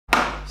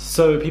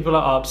So people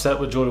are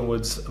upset with Jordyn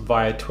Woods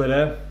via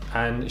Twitter,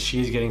 and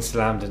she's getting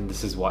slammed, and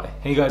this is why.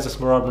 Hey guys, it's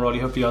Murali.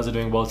 Hope you guys are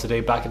doing well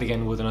today. Back at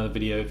again with another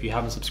video. If you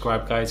haven't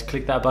subscribed, guys,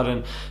 click that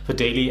button for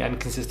daily and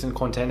consistent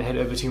content. Head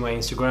over to my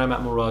Instagram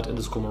at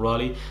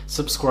Murad_Murali.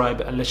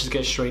 Subscribe, and let's just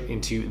get straight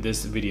into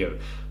this video.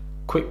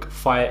 Quick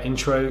fire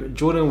intro.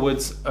 Jordyn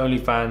Woods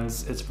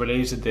OnlyFans, it's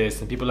related to this,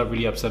 and people are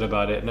really upset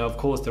about it. Now, of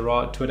course, there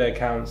are Twitter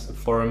accounts,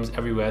 forums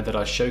everywhere that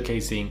are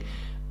showcasing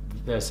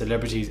their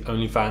celebrities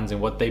OnlyFans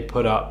and what they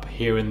put up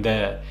here and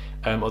there.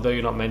 Although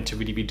you're not meant to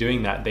really be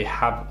doing that, they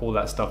have all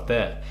that stuff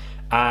there.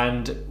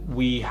 And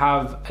we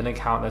have an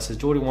account that says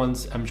Jordyn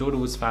Woods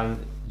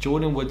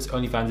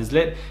OnlyFans is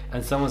lit,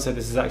 and someone said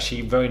this is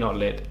actually very not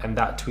lit, and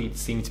that tweet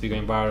seemed to be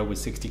going viral with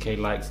 60k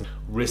likes and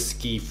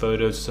risky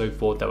photos and so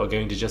forth that were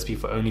going to just be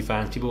for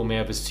OnlyFans. People may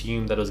have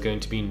assumed that it was going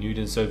to be nude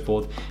and so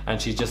forth,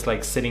 and she's just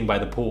like sitting by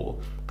the pool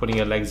putting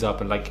her legs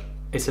up, and like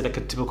it's like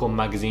a typical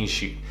magazine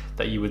shoot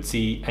that you would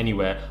see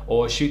anywhere,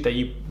 or a shoot that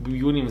you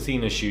wouldn't even see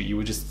in a shoot. You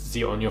would just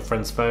see it on your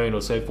friend's phone or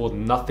so forth.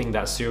 Nothing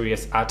that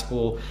serious at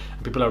all.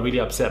 And people are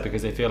really upset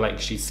because they feel like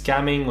she's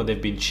scamming, or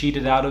they've been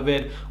cheated out of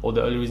it, or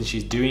the only reason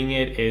she's doing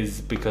it is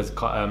because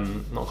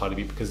not Cardi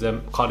B, because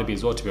Cardi B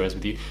as well, to be honest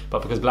with you,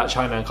 but because Blac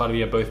Chyna and Cardi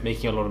B are both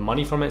making a lot of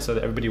money from it, so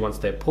that everybody wants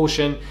their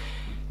portion.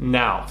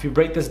 Now, if you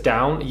break this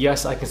down,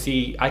 yes, I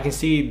can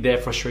see their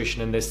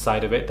frustration in this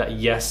side of it, that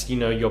yes, you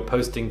know, you're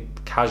posting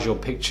casual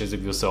pictures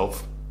of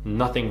yourself,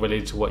 nothing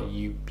related to what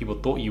people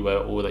thought you were,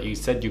 or that you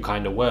said you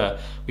kind of were.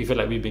 We feel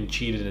like we've been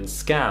cheated and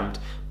scammed,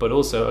 but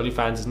also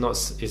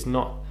OnlyFans is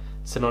not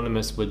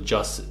synonymous with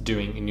just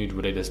doing nude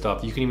related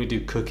stuff. You can even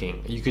do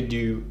cooking. You could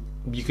do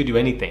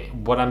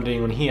anything. What I'm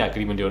doing on here, I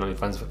could even do on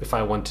OnlyFans if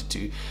I wanted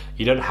to.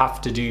 You don't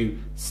have to do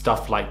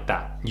stuff like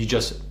that. You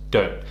just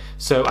don't.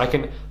 So I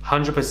can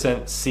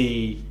 100%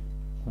 see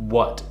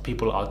what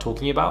people are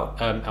talking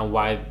about and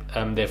why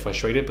they're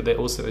frustrated, but there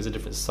also is a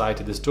different side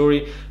to the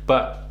story.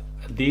 But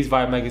these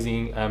Vibe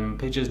magazine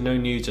pictures, no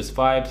news, just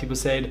vibes, people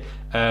said.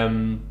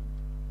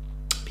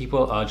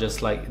 People are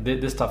just like,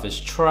 this stuff is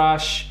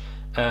trash.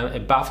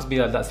 It baffles me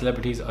that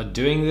celebrities are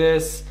doing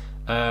this.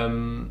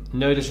 No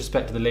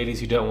disrespect to the ladies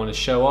who don't want to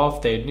show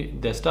off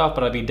their stuff,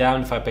 but I'd be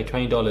down if I pay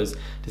 $20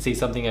 to see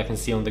something I can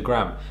see on the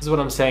gram. This is what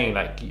I'm saying.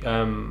 Like,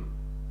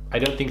 I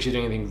don't think she's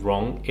doing anything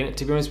wrong in it,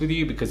 to be honest with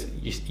you, because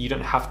you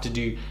don't have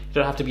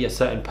to be a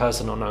certain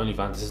person on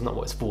OnlyFans. This is not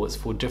what it's for. It's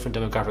for different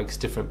demographics,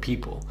 different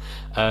people.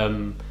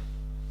 To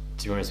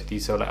be honest with you,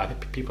 so like, I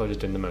think people are just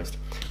doing the most.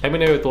 Let me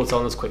know your thoughts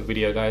on this quick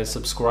video, guys.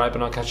 Subscribe,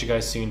 and I'll catch you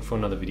guys soon for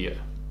another video.